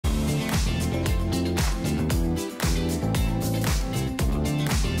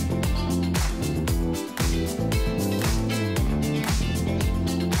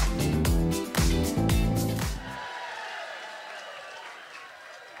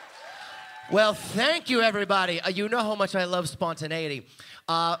Well, thank you, everybody. You know how much I love spontaneity.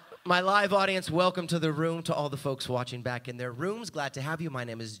 My live audience, welcome to the room. To all the folks watching back in their rooms, glad to have you. My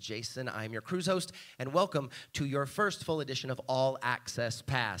name is Jason. I'm your cruise host, and welcome to your first full edition of All Access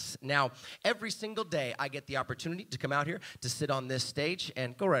Pass. Now, every single day, I get the opportunity to come out here, to sit on this stage,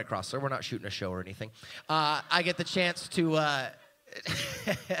 and go right across, sir. We're not shooting a show or anything. I get the chance to...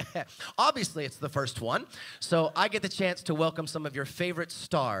 Obviously, it's the first one, so I get the chance to welcome some of your favorite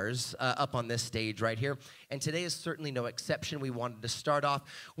stars up on this stage right here, and today is certainly no exception. We wanted to start off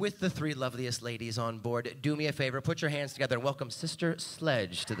with the three loveliest ladies on board. Do me a favor, put your hands together and welcome Sister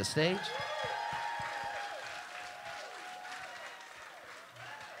Sledge to the stage.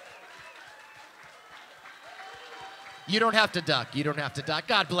 You don't have to duck. You don't have to duck.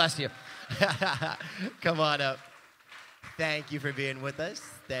 God bless you. Come on up. Thank you for being with us.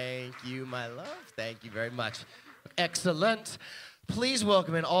 Thank you, my love. Thank you very much. Excellent. Please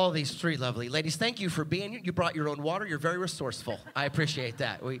welcome in all these three lovely ladies. Thank you for being here. You brought your own water. You're very resourceful. I appreciate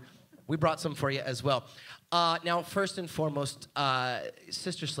that. We brought some for you as well. Now, first and foremost,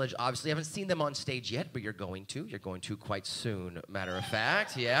 Sister Sledge, obviously, you haven't seen them on stage yet, but you're going to. You're going to quite soon, matter of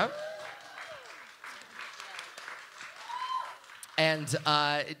fact. Yeah. And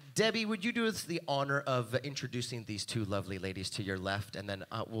Debbie, would you do us the honor of introducing these two lovely ladies to your left, and then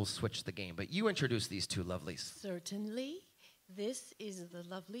we'll switch the game. But you introduce these two lovelies. Certainly. This is the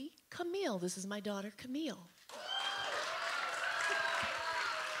lovely Camille. This is my daughter, Camille.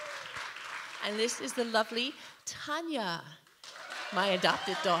 And this is the lovely Tanya, my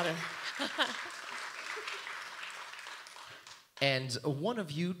adopted daughter. And one of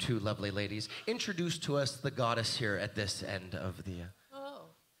you two lovely ladies, introduce to us the goddess here at this end of the... Oh.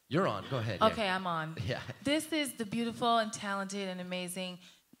 You're on. Go ahead. Okay, yeah. I'm on. Yeah. This is the beautiful and talented and amazing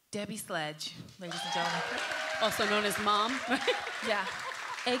Debbie Sledge, ladies and gentlemen. Also known as Mom. Yeah,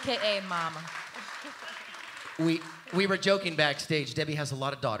 a.k.a. Mama. We were joking backstage. Debbie has a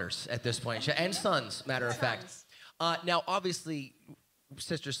lot of daughters at this point, and sons, matter of fact. Now, obviously,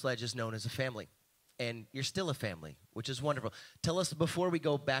 Sister Sledge is known as a family. And you're still a family, which is wonderful. Tell us, before we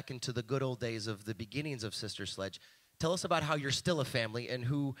go back into the good old days of the beginnings of Sister Sledge, tell us about how you're still a family and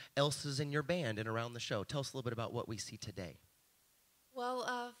who else is in your band and around the show. Tell us a little bit about what we see today.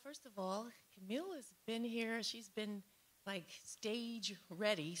 Well, first of all, Camille has been here. She's been, like, stage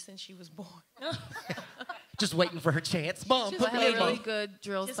ready since she was born. Just waiting for her chance. Mom, put I me have in, a really Mom. good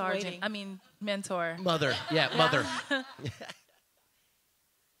drill Just sergeant. waiting. I mean, mentor. Mother. Yeah, mother.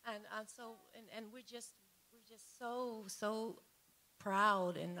 And we're just so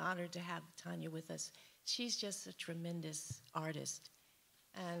proud and honored to have Tanya with us. She's just a tremendous artist,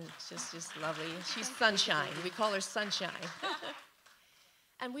 and just lovely. And she's sunshine. We call her Sunshine.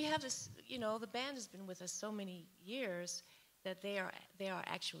 And we have this, you know, the band has been with us so many years that they are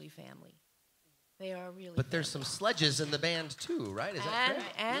actually family. They are really. But there's family. some sledges in the band too, right? Is that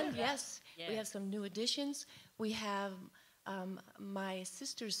correct? And yes, we have some new additions. We have my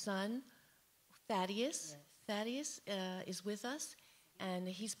sister's son, Thaddeus. Yes. Thaddeus is with us, and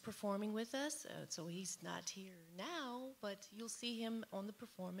he's performing with us. So he's not here now, but you'll see him on the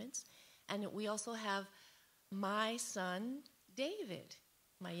performance. And we also have my son, David,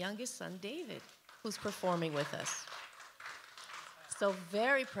 my youngest son, David, who's performing with us. So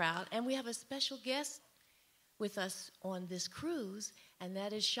very proud. And we have a special guest with us on this cruise, and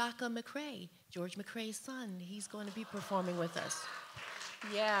that is Shaka McCrae, George McCrae's son. He's going to be performing with us.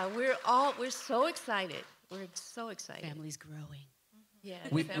 Yeah, we're so excited. We're so excited. Family's growing. Yeah,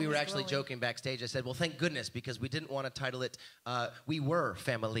 we were actually joking backstage. I said, well, thank goodness, because we didn't want to title it, We Were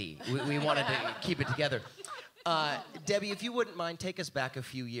Family. We wanted to keep it together. Debbie, if you wouldn't mind, take us back a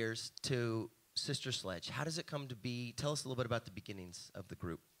few years to Sister Sledge. How does it come to be? Tell us a little bit about the beginnings of the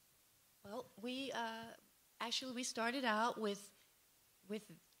group. Well, we started out with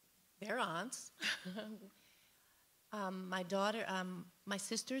their aunts. My daughter, my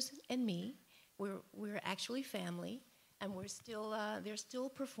sisters, and me. We're actually family, and we're still they're still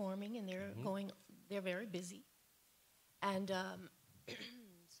performing, and they're very busy. And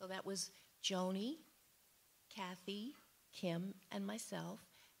so that was Joni, Kathy, Kim, and myself.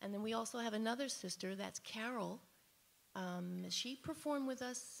 And then we also have another sister, that's Carol. She performed with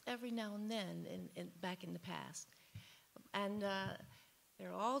us every now and then back in the past. And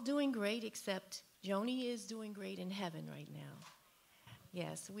they're all doing great, except Joni is doing great in heaven right now.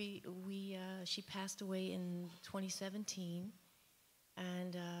 Yes, she passed away in 2017,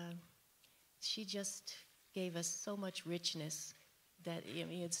 and she just gave us so much richness that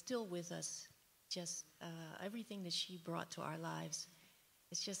it's still with us. Just everything that she brought to our lives,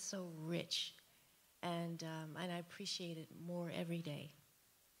 it's just so rich, and I appreciate it more every day.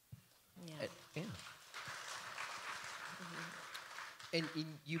 Yeah. Yeah. And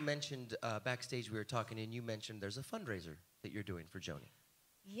you mentioned backstage we were talking, and you mentioned there's a fundraiser that you're doing for Joni.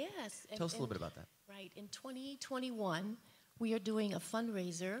 Yes. Tell us a little bit about that. Right. In 2021, we are doing a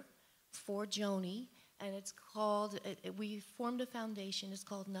fundraiser for Joni, and it's called, we formed a foundation. It's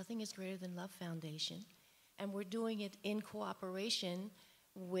called Nothing is Greater Than Love Foundation, and we're doing it in cooperation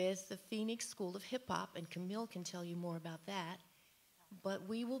with the Phoenix School of Hip Hop, and Camille can tell you more about that. But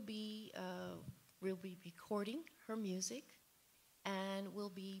we'll be recording her music, and we'll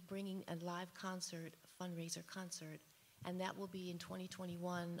be bringing a live concert, a fundraiser concert, and that will be in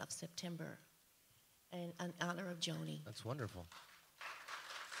 2021 of September, in honor of Joni. That's wonderful.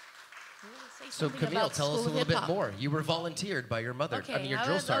 You wanna say So something Camille, about tell us a School of little bit Hip-Hop? more. You were volunteered by your mother. Okay, I mean, your I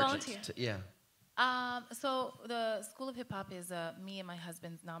drill was a sergeant. volunteer. Yeah. So the School of Hip Hop is me and my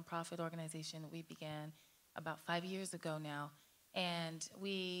husband's nonprofit organization. We began about 5 years ago now. And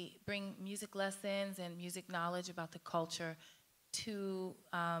we bring music lessons and music knowledge about the culture to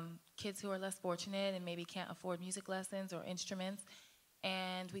kids who are less fortunate and maybe can't afford music lessons or instruments.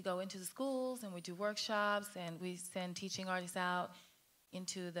 And we go into the schools and we do workshops, and we send teaching artists out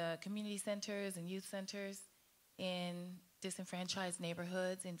into the community centers and youth centers in disenfranchised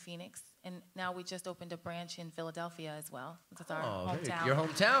neighborhoods in Phoenix. And now we just opened a branch in Philadelphia as well. That's our hometown. Your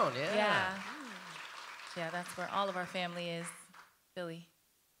hometown, yeah. Yeah. Yeah, that's where all of our family is, Philly.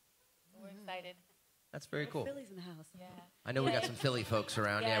 We're excited. That's very cool. Philly's in the house. Yeah. I know we got some Philly folks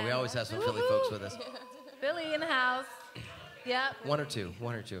around. Yeah, Yeah. we always have some Philly folks with us. Philly in the house. Yep. One or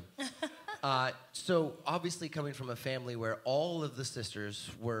two. So obviously coming from a family where all of the sisters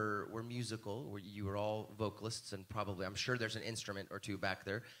were musical, where you were all vocalists, and probably, I'm sure there's an instrument or two back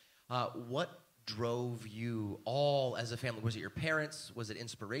there. What drove you all as a family? Was it your parents? Was it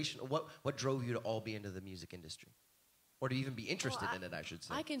inspiration? What drove you to all be into the music industry? Or to even be interested in it, I should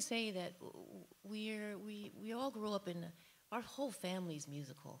say. I can say that we all grew up in, our whole family's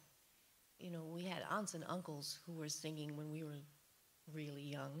musical. You know, we had aunts and uncles who were singing when we were really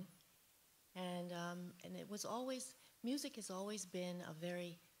young. And it was always, music has always been a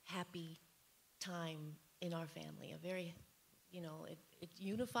very happy time in our family. A very, you know, it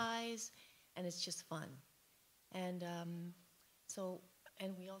unifies, and it's just fun. And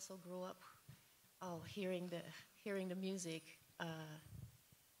and we also grew up hearing the music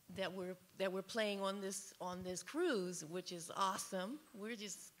that we're playing on this cruise, which is awesome. We're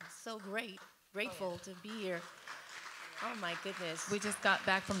just so grateful to be here. Oh my goodness! We just got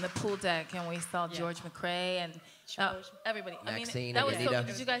back from the pool deck and we saw George McRae and everybody. Maxine that was and so. Anita.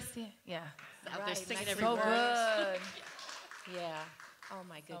 Did you guys see it? Yeah. Out there singing every So word. good. Yeah. Oh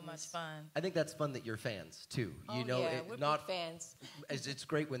my goodness. So much fun. I think that's fun that you're fans too. You Oh, know, yeah, we're not big fans. It's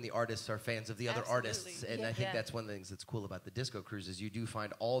great when the artists are fans of the other Absolutely. artists, and Yeah. I think Yeah. that's one of the things that's cool about the disco cruises. You do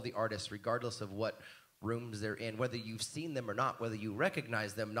find all the artists, regardless of what rooms they're in, whether you've seen them or not, whether you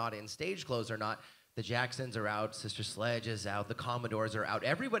recognize them, not in stage clothes or not. The Jacksons are out, Sister Sledge is out, the Commodores are out.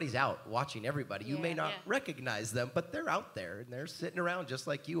 Everybody's out watching everybody. You may not recognize them, but they're out there, and they're sitting around just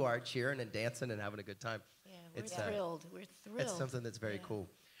like you are, cheering and dancing and having a good time. Yeah, we're It's, thrilled. We're thrilled. It's something that's very cool.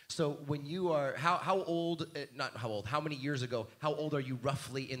 So when you are, how old, not how old, how many years ago, how old are you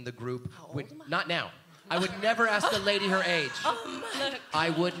roughly in the group? How old am I? Not now. I would never ask a lady her age. I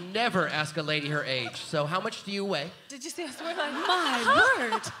would never ask a lady her age. So how much do you weigh? Did you see us? We're like, My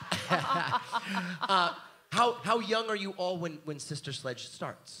word. How young are you all when Sister Sledge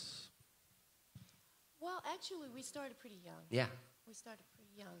starts? Well, actually, we started pretty young. Yeah. We started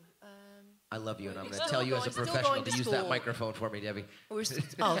pretty young. I love you, and I'm We're going to still tell you as a still professional going to to use that school. microphone for me, Debbie.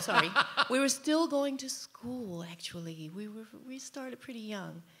 Sorry. We were still going to school, actually. We started pretty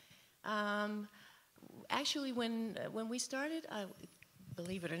young. Actually, when we started,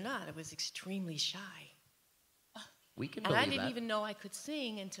 believe it or not, I was extremely shy. We can And believe I didn't that. even know I could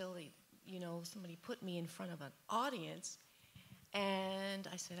sing until somebody put me in front of an audience. And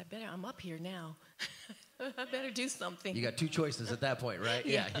I said, I'm up here now. I better do something. You got two choices at that point, right?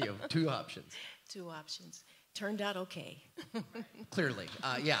 Yeah. You have two options. Two options. Turned out okay. Clearly.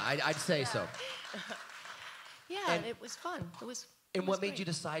 I'd say so. Yeah, And- it was fun. And what made you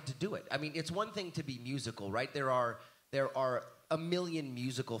decide to do it? I mean, it's one thing to be musical, right? There are a million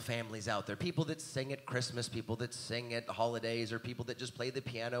musical families out there. People that sing at Christmas, people that sing at holidays, or people that just play the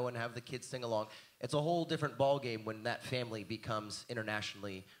piano and have the kids sing along. It's a whole different ballgame when that family becomes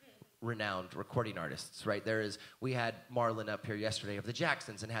internationally renowned recording artists, right? We had Marlon up here yesterday of the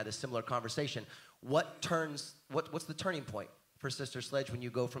Jacksons and had a similar conversation. What's the turning point for Sister Sledge when you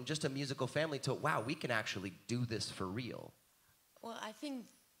go from just a musical family to, wow, we can actually do this for real? Well, I think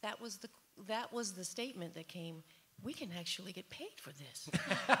that was the statement that came. We can actually get paid for this.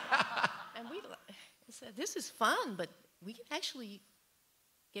 And we said, this is fun, but we can actually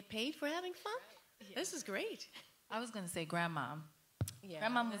get paid for having fun? Yeah. This is great. I was going to say grandmom. Yeah,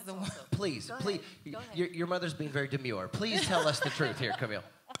 Grandmom was the one. Please, Go please. ahead. Go ahead. Your mother's being very demure. Please tell us the truth here, Camille.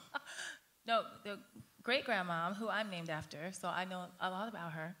 No, the great-grandmom, who I'm named after, so I know a lot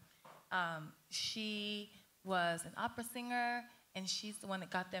about her. She was an opera singer, and she's the one that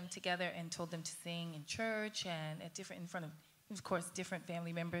got them together and told them to sing in church and in front of course, different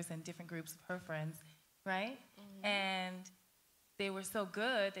family members and different groups of her friends, right? Mm-hmm. And they were so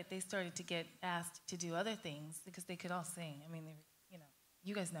good that they started to get asked to do other things because they could all sing. I mean, they were,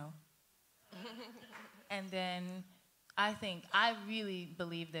 you guys know. And then I really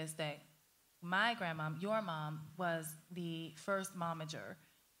believe this, that my grandmom, your mom, was the first momager.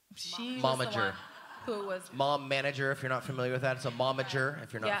 She was the one who was... Mom manager, if you're not familiar with that. It's a momager,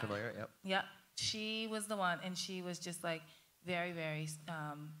 if you're not familiar. Yep. Yep. She was the one, and she was just like very, very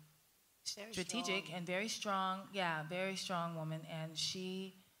strategic and very strong. Yeah, very strong woman, and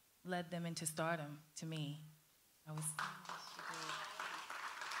she led them into stardom to me.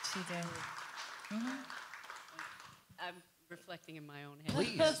 She did. Mm-hmm. I'm reflecting in my own head.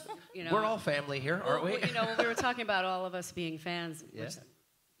 Please. We're all family here, aren't we? We were talking about all of us being fans. Yeah. Which,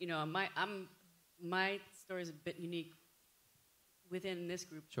 my story is a bit unique within this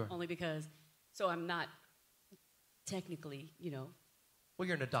group. Sure. Only because, so I'm not technically, Well,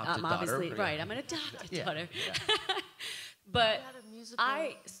 you're an adopted obviously, daughter. right, I'm an adopted daughter. Yeah. But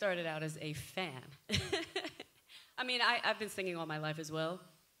I started out as a fan. I mean, I've been singing all my life as well.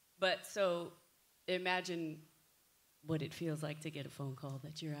 But so imagine what it feels like to get a phone call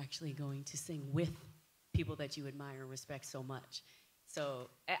that you're actually going to sing with people that you admire and respect so much. So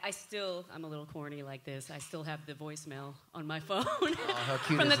I'm a little corny like this. I still have the voicemail on my phone how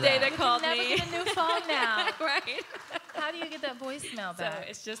cute from the is day that? they called Never me. get a new phone now. Right. How do you get that voicemail So back?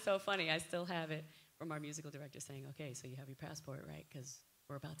 it's just so funny. I still have it from our musical director saying, okay, so you have your passport, right? Because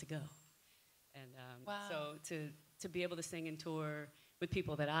we're about to go. And so to be able to sing and tour with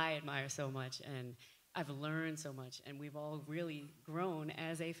people that I admire so much, and I've learned so much, and we've all really grown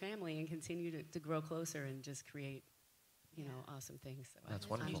as a family and continue to grow closer and just create, awesome things. So That's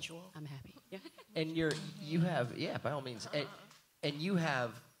wonderful. I'm happy. Yeah. And you have, by all means, and you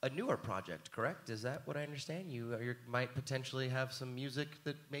have a newer project, correct? Is that what I understand? You might potentially have some music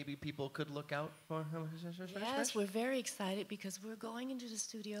that maybe people could look out for? Yes, we're very excited because we're going into the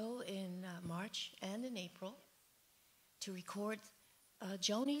studio in March and in April to record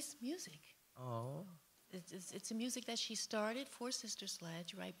Joni's music. Oh. It's a music that she started for Sister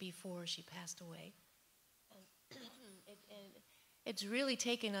Sledge right before she passed away. And it's really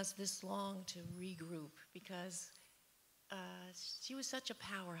taken us this long to regroup because she was such a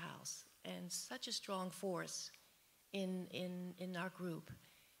powerhouse and such a strong force in our group.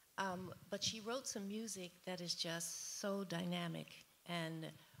 But she wrote some music that is just so dynamic, and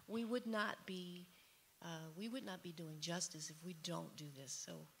we would not be doing justice if we don't do this.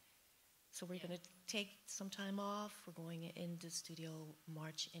 So we're going to take some time off. We're going into the studio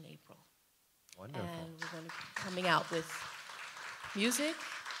March and April. Wonderful. And we're going to be coming out with music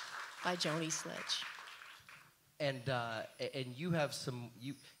by Joni Sledge. And you have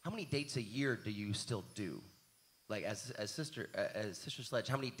how many dates a year do you still do? Like as Sister Sledge,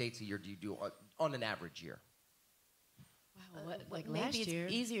 how many dates a year do you do on an average year? Wow, like maybe last year?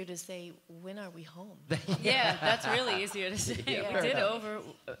 It's easier to say, when are we home? Yeah, that's really easier to say. Yeah, we did enough.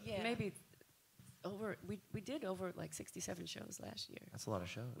 We did over like 67 shows last year. That's a lot of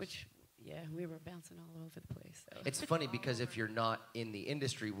shows. Which, we were bouncing all over the place. So. It's funny because if you're not in the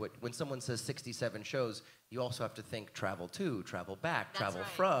industry, when someone says 67 shows, you also have to think travel to, travel back, travel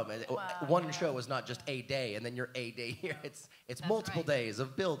from. And one show is not just a day, and then you're a day here. It's multiple days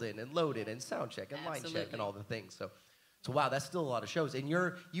of building and loading and sound check and line check and all the things. So wow, that's still a lot of shows. And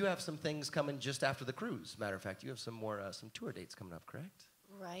you have some things coming just after the cruise. Matter of fact, you have some more some tour dates coming up, correct?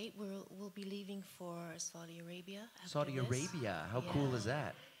 Right. We'll be leaving for Saudi Arabia. Saudi Arabia. How cool is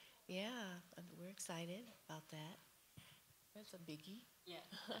that? Yeah, we're excited about that. That's a biggie. Yeah,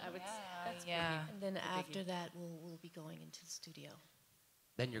 that's And then after that, we'll be going into the studio.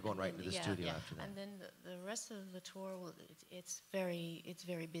 Then you're going right into the studio after that. And then the rest of the tour, it's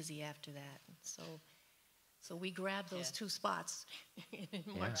very busy after that. So we grabbed those two spots in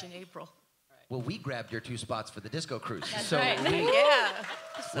March and April. Well, we grabbed your 2 spots for the disco cruise. That's right.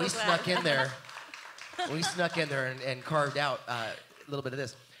 We snuck in there. We snuck in there and carved out a little bit of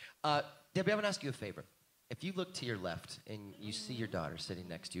this. Debbie, I want to ask you a favor. If you look to your left and you see your daughter sitting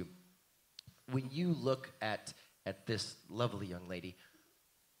next to you, when you look at this lovely young lady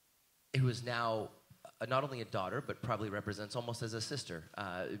who is now not only a daughter, but probably represents almost as a sister,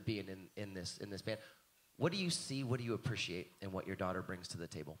 being in this band. What do you see? What do you appreciate in what your daughter brings to the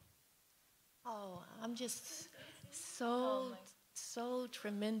table? Oh, I'm just so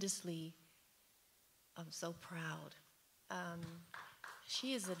tremendously. I'm so proud.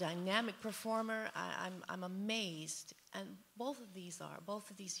 She is a dynamic performer. I'm amazed, and both of these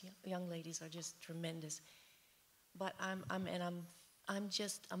young ladies are just tremendous. But I'm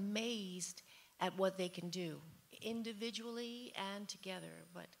just amazed at what they can do individually and together.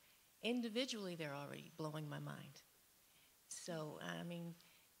 But individually, they're already blowing my mind. So I mean,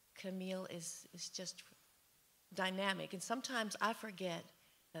 Camille is just dynamic, and sometimes I forget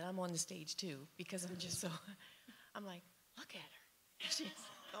that I'm on the stage too because I'm just so. I'm like, look at her, she's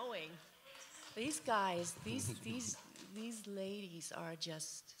going. These guys, these ladies are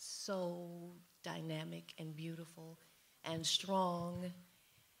just so dynamic and beautiful and strong,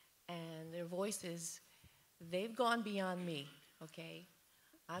 and their voices, they've gone beyond me. Okay,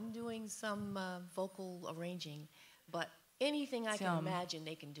 I'm doing some vocal arranging, but anything I can imagine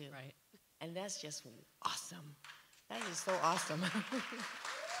they can do. Right. And that's just awesome. That is so awesome.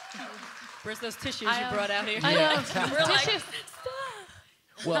 Where's those tissues you brought out here? I know. We're like, Tissues.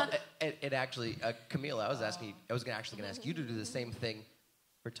 Well, it actually, Camille, I was going to ask you to do the same thing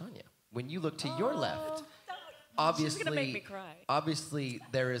for Tanya. When you look to your left, obviously, she's gonna make me cry. Obviously,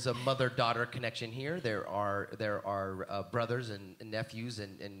 there is a mother-daughter connection here. There are brothers and nephews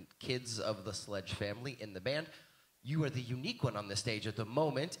and kids of the Sledge family in the band. You are the unique one on the stage at the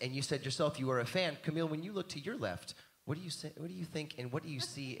moment, and you said yourself you were a fan. Camille, when you look to your left, what do you say? What do you think, and what do you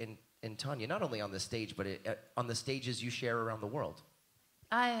see in Tanya? Not only on the stage, but on the stages you share around the world.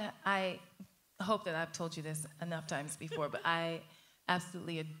 I hope that I've told you this enough times before, but I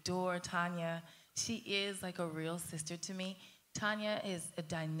absolutely adore Tanya. She is like a real sister to me. Tanya is a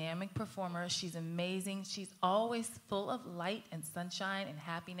dynamic performer. She's amazing. She's always full of light and sunshine and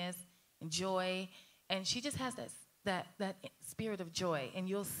happiness and joy, and she just has that spirit of joy, and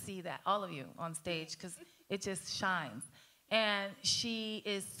you'll see that, all of you, on stage, because it just shines. And she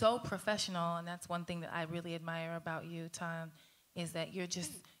is so professional, and that's one thing that I really admire about you, Tan, is that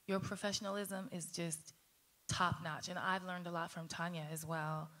your professionalism is just top-notch. And I've learned a lot from Tanya as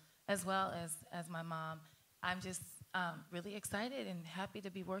well as my mom. I'm just really excited and happy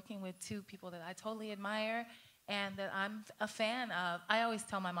to be working with two people that I totally admire and that I'm a fan of. I always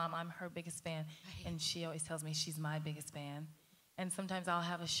tell my mom I'm her biggest fan, and she always tells me she's my biggest fan. And sometimes I'll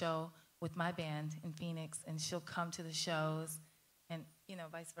have a show with my band in Phoenix, and she'll come to the shows, and, you know,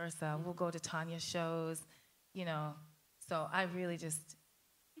 vice versa. We'll go to Tanya's shows, you know. So I really just,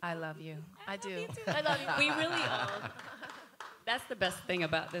 I love you. I do. I love you. We really all. That's the best thing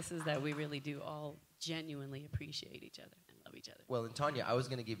about this, is that we really do all genuinely appreciate each other and love each other. Well, and Tanya, I was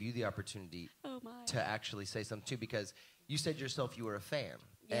going to give you the opportunity to actually say something too, because you said yourself you were a fan.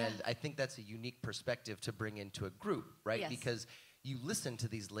 Yeah. And I think that's a unique perspective to bring into a group, right? Yes. Because you listen to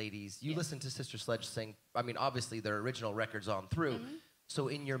these ladies, you Yes. listen to Sister Sledge sing, I mean, obviously their original records on through. Mm-hmm. So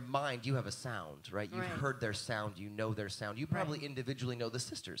in your mind, you have a sound, right? You've heard their sound, you know their sound. You probably individually know the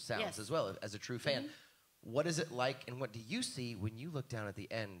sisters' sounds Yes. as well, as a true fan. What is it like, and what do you see when you look down at the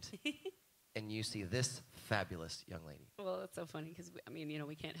end and you see this fabulous young lady? Well, it's so funny because, I mean, you know,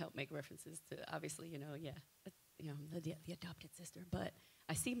 we can't help make references to, obviously, you know, the adopted sister. But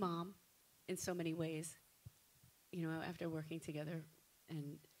I see Mom in so many ways, you know, after working together.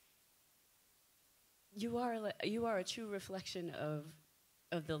 And you are a true reflection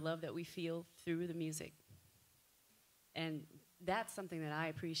of the love that we feel through the music. And that's something that I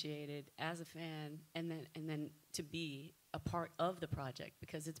appreciated as a fan, and then to be a part of the project,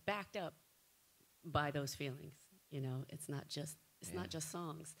 because it's backed up by those feelings. You know, it's not just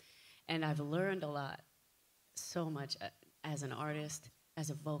songs. And I've learned a lot, so much as an artist,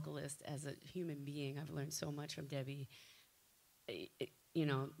 as a vocalist, as a human being. I've learned so much from Debbie. You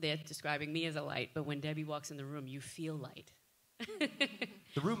know, they're describing me as a light, but when Debbie walks in the room, you feel light.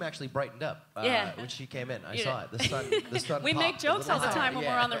 The room actually brightened up when she came in. I saw it. The sun We make popped jokes all the time when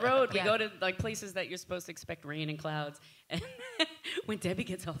we're on the road. Yeah. We go to like places that you're supposed to expect rain and clouds. And when Debbie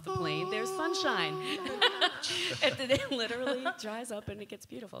gets off the plane, there's sunshine. And then it literally dries up and it gets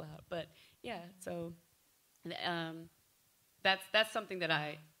beautiful out. But yeah, so that's something that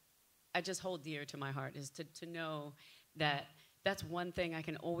I just hold dear to my heart, is to know that that's one thing I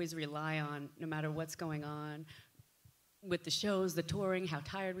can always rely on, no matter what's going on with the shows, the touring, how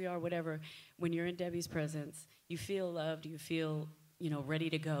tired we are, whatever. When you're in Debbie's presence, you feel loved, you feel, you know, ready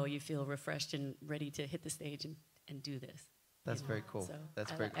to go, you feel refreshed and ready to hit the stage and do this. That's very cool. So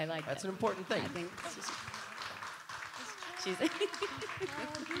That's I very. I like That's that. an important thing. I think she's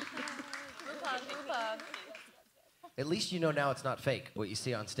At least you know now it's not fake, what you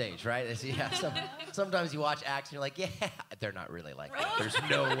see on stage, right? Sometimes you watch acts and you're like, yeah, they're not really like that. There's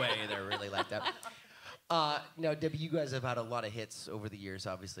no way they're really like that. Now, Debbie, you guys have had a lot of hits over the years,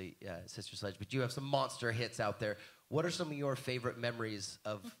 obviously, Sister Sledge, but you have some monster hits out there. What are some of your favorite memories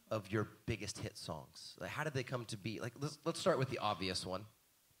of your biggest hit songs? Like, how did they come to be? Like, let's start with the obvious one.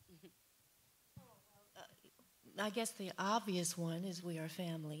 I guess the obvious one is "We Are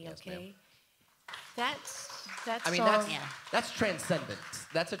Family." Yes, Okay, ma'am. that I mean, song. that's transcendent.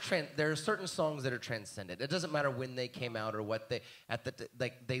 There are certain songs that are transcendent. It doesn't matter when they came out or what they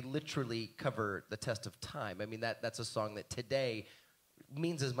literally cover the test of time. I mean, that's a song that today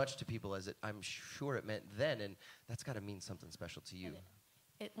means as much to people as I'm sure it meant then, and that's got to mean something special to you.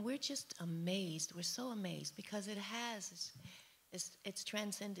 We're just amazed. We're so amazed because it's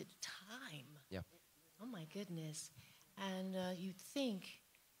transcended time. Yeah. Oh my goodness! And you'd think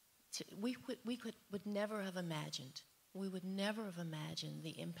we would never have imagined. We would never have imagined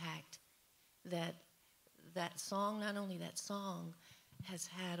the impact that song, not only that song, has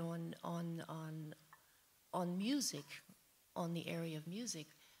had on music, on the area of music,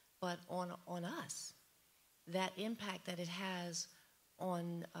 but on us. That impact that it has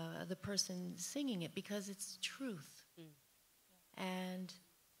on the person singing it, because it's truth. And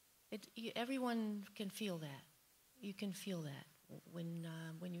everyone can feel that. You can feel that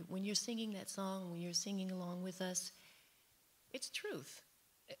when you're singing that song, when you're singing along with us. It's truth,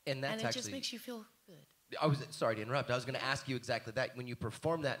 and that's it actually just makes you feel good. I was sorry to interrupt. I was going to ask you exactly that. When you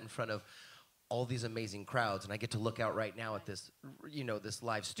perform that in front of all these amazing crowds, and I get to look out right now at this, this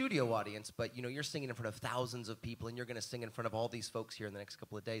live studio audience, but you're singing in front of thousands of people, and you're going to sing in front of all these folks here in the next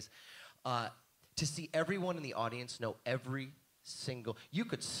couple of days. To see everyone in the audience know every single, you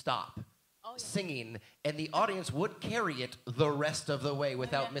could stop singing, and the audience would carry it the rest of the way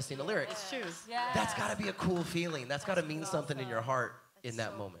without missing a lyric. It's true. Yes. That's got to be a cool feeling. That's got to mean something in your heart in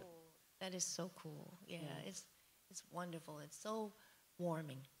that moment. Cool. That is so cool. Yeah, it's wonderful. It's so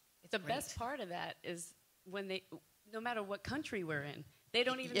warming. It's the great. best part of that is when no matter what country we're in, they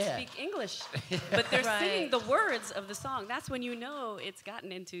don't even speak English, but they're singing the words of the song. That's when you know it's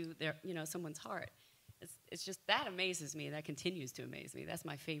gotten into their, someone's heart. It's just, that amazes me. That continues to amaze me. That's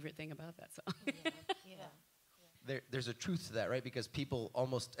my favorite thing about that song. There's a truth to that, right? Because people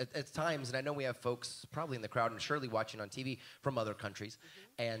almost, at times, and I know we have folks probably in the crowd and surely watching on TV from other countries,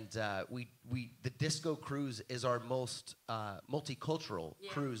 and the disco cruise is our most multicultural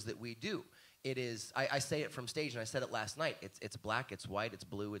cruise that we do. It is, I say it from stage, and I said it last night, it's black, it's white, it's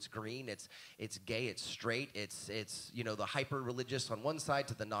blue, it's green, it's gay, it's straight, it's the hyper-religious on one side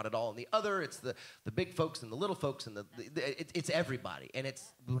to the not at all on the other, it's the big folks and the little folks, and it's everybody. And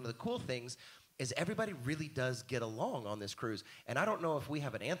it's one of the cool things is everybody really does get along on this cruise. And I don't know if we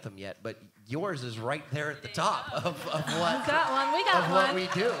have an anthem yet, but yours is right there at the top of what we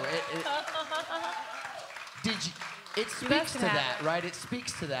do. It speaks to that, right? It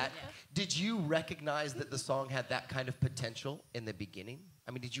speaks to that. Yeah. Did you recognize that the song had that kind of potential in the beginning?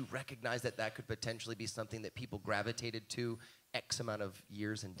 I mean, did you recognize that could potentially be something that people gravitated to X amount of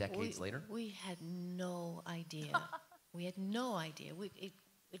years and decades later? We had no idea. We had no idea.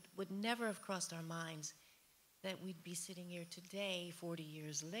 It would never have crossed our minds that we'd be sitting here today, 40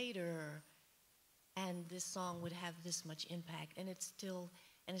 years later, and this song would have this much impact. And it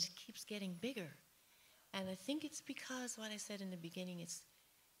keeps getting bigger. And I think it's because what I said in the beginning,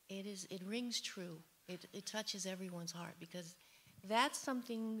 it rings true. It touches everyone's heart, because that's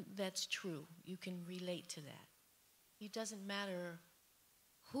something that's true. You can relate to that. It doesn't matter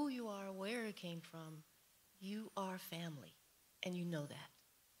who you are, where it came from. You are family, and you know that.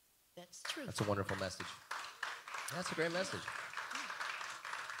 That's true. That's a wonderful message. That's a great message.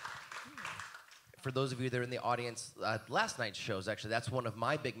 For those of you that are in the audience, last night's shows, actually, that's one of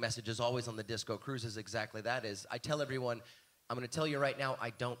my big messages always on the Disco Cruise is exactly that. Is I tell everyone, I'm going to tell you right now,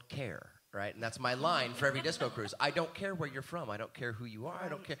 I don't care, right? And that's my line for every Disco Cruise. I don't care where you're from. I don't care who you are. I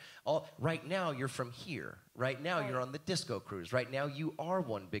don't care. Right now, you're from here. Right now, you're on the Disco Cruise. Right now, you are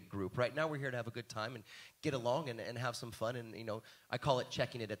one big group. Right now, we're here to have a good time and get along and have some fun. And, I call it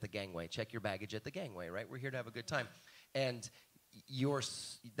checking it at the gangway. Check your baggage at the gangway, right? We're here to have a good time. And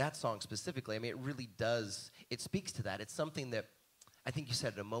that song specifically, I mean, it really does, it speaks to that. It's something that, I think you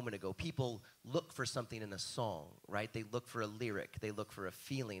said it a moment ago, people look for something in a song, right? They look for a lyric, they look for a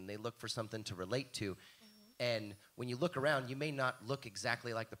feeling, they look for something to relate to. Mm-hmm. And when you look around, you may not look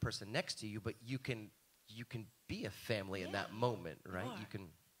exactly like the person next to you, but you can be a family in that moment, right? You can.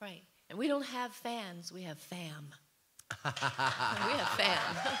 Right. And we don't have fans, we have fam. We have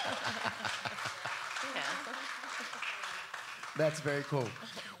fam. That's very cool.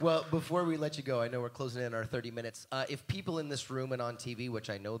 Well, before we let you go, I know we're closing in our 30 minutes. If people in this room and on TV, which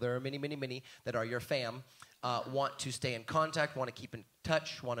I know there are many, many, many that are your fam, want to stay in contact, want to keep in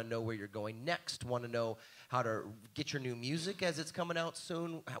touch, want to know where you're going next, want to know how to get your new music as it's coming out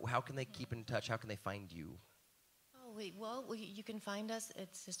soon, how can they keep in touch? How can they find you? Oh, wait, well, you can find us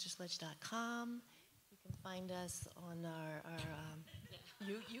at sistersledge.com. You can find us on our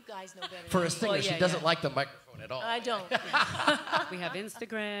you guys know better. For a singer, Well, she doesn't like the microphone at all. I don't. We have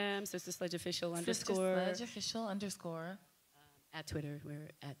Instagram, Sister Sledge Official Sister _. Sledge Official _ At Twitter, we're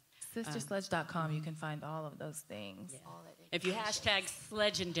at. SisterSledge.com. You can find all of those things. Yeah. All that If you hashtag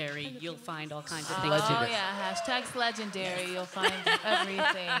Sledgendary, you'll find all kinds of things. Oh, yeah. Hashtag Sledgendary. You'll find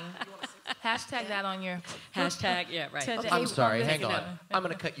everything. Hashtag that on your... Hashtag, yeah, right. Today. I'm sorry, hang Picking on. up. I'm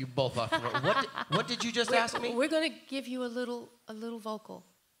going to cut you both off. What did you just ask me? We're going to give you a little vocal.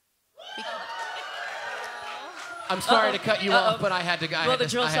 I'm sorry to cut you off, but I had to go. Well, the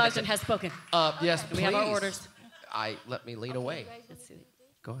drill sergeant has spoken. Yes, please. We have our orders. Let me lead away. Let's see.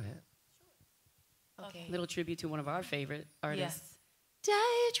 Go ahead. Okay. Little tribute to one of our favorite artists.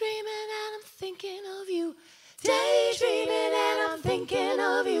 Daydreaming and I'm thinking of you. Daydreaming and I'm thinking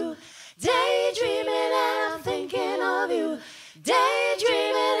of you. Daydreaming and I'm thinking of you.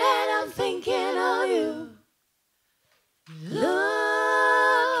 Daydreaming and I'm thinking of you.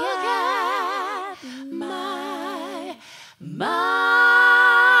 Look at my mind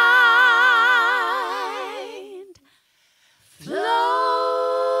floating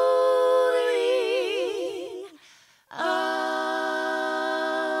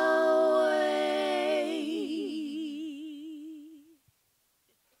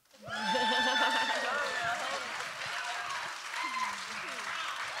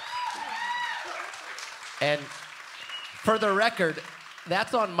And for the record,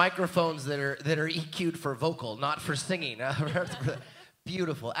 that's on microphones that are EQ'd for vocal, not for singing.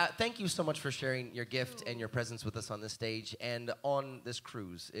 Beautiful. Thank you so much for sharing your gift and your presence with us on this stage and on this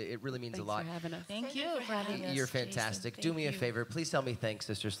cruise. It really means Thanks a lot. for having us. Thank you for having us. You're fantastic. Jason. Do me a favor. Please tell me thanks,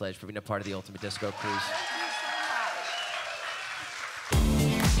 Sister Sledge, for being a part of the Ultimate Disco Cruise.